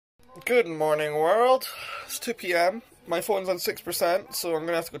Good morning, world. It's 2 p.m. My phone's on 6%, so I'm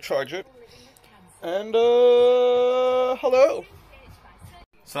gonna have to go charge it. And, hello.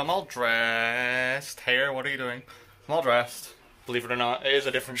 So I'm all dressed. Hair, what are you doing? I'm all dressed. Believe it or not, it is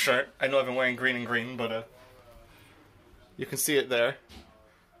a different shirt. I know I've been wearing green and green, but, you can see it there.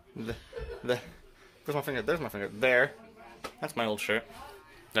 Where's my finger? There's my finger. There. That's my old shirt.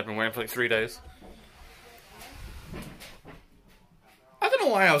 I've been wearing for like 3 days. I don't know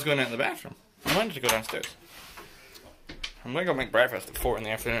why I was going out in the bathroom. I wanted to go downstairs. I'm going to go make breakfast at 4 in the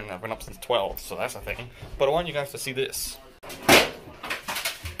afternoon. I've been up since 12, so that's a thing. But I want you guys to see this.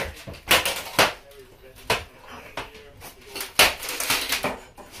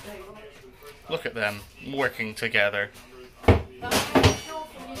 Look at them working together.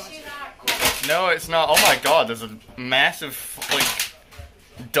 No, it's not. Oh my god, there's a massive, like,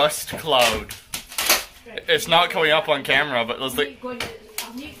 dust cloud. It's not coming up on camera, but there's like...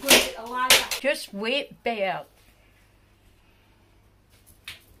 Just wait, Bear.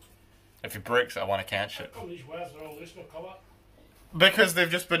 If he breaks it, I want to catch it. Because they've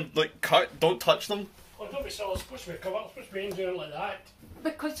just been, like, cut. Don't touch them. Oh, don't be silly. It's supposed to be covered. It's supposed to be in doing like that.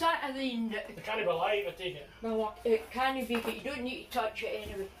 Because that is the... They can't be live, I take it. No, it can be, but you don't need to touch it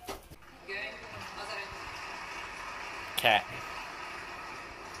anyway. Cat.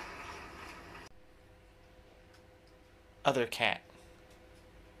 Other cat.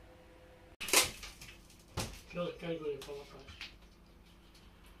 No, it can't go in colour first.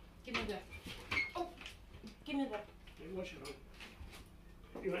 Give me that. Oh, give me that. What's it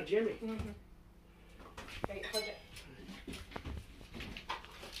on? You want Jamie? Mm-hmm. Right, hold it.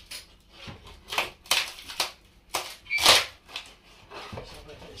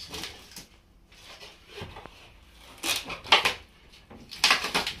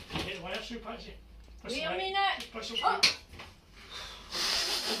 Wait a minute. Oh.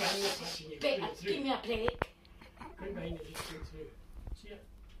 Give me a break. Bring behind you, just go through. See it?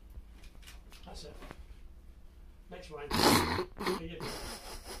 That's it. Next one. There you go.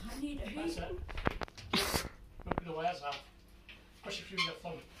 I need a That's it. Look at the wires off. Push it through your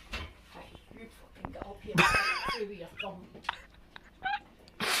thumb. Hey, you fucking get up here and push it through your thumb.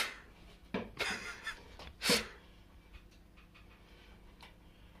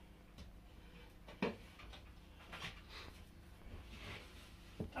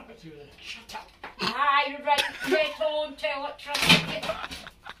 Tap it through there. Shut up. Ah, you're right. Get on, tell it, trust me.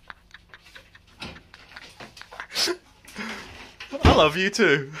 I love you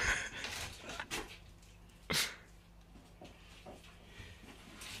too.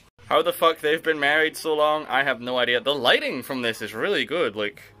 How the fuck they've been married so long, I have no idea. The lighting from this is really good,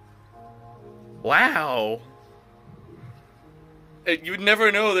 like... Wow! You'd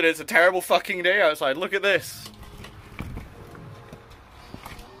never know that it's a terrible fucking day outside. Look at this.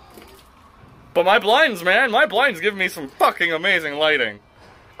 But my blinds, man, my blinds give me some fucking amazing lighting.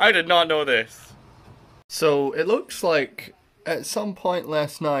 I did not know this. So, it looks like at some point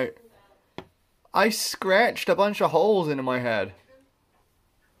last night, I scratched a bunch of holes into my head.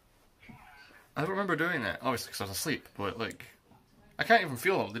 I don't remember doing that, obviously because I was asleep, but like, I can't even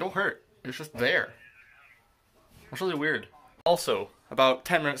feel them. They don't hurt. It's just there. It's really weird. Also, about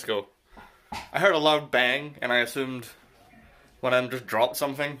 10 minutes ago, I heard a loud bang and I assumed one of them just dropped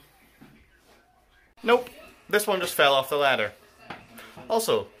something. Nope, this one just fell off the ladder.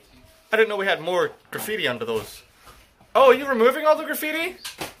 Also, I didn't know we had more graffiti under those. Oh, are you removing all the graffiti?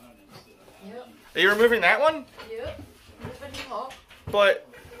 Yep. Are you removing that one? Yep. Moving them up. But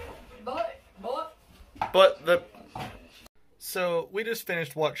the... So, we just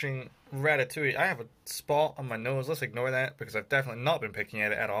finished watching Ratatouille. I have a spot on my nose, let's ignore that, because I've definitely not been picking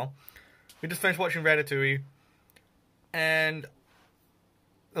at it at all. We just finished watching Ratatouille, and...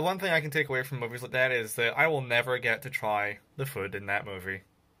 the one thing I can take away from movies like that is that I will never get to try the food in that movie.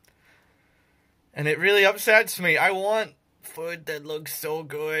 And it really upsets me. I want food that looks so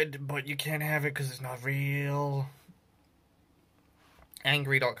good, but you can't have it because it's not real.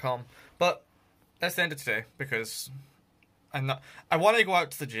 Angry.com. But that's the end of today, because I want to go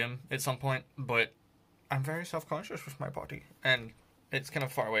out to the gym at some point, but I'm very self-conscious with my body. And it's kind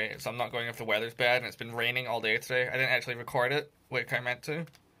of far away, so I'm not going if the weather's bad, and it's been raining all day today. I didn't actually record it, like I meant to.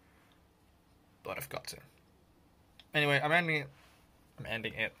 But I've got to. Anyway, I'm ending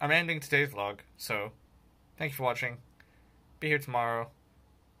today's vlog, so thank you for watching. Be here tomorrow.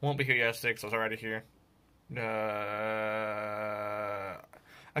 Won't be here yesterday because I was already here.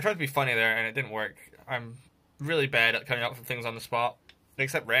 I tried to be funny there and it didn't work. I'm really bad at coming up with things on the spot.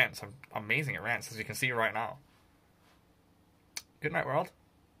 Except rants. I'm amazing at rants, as you can see right now. Good night, world.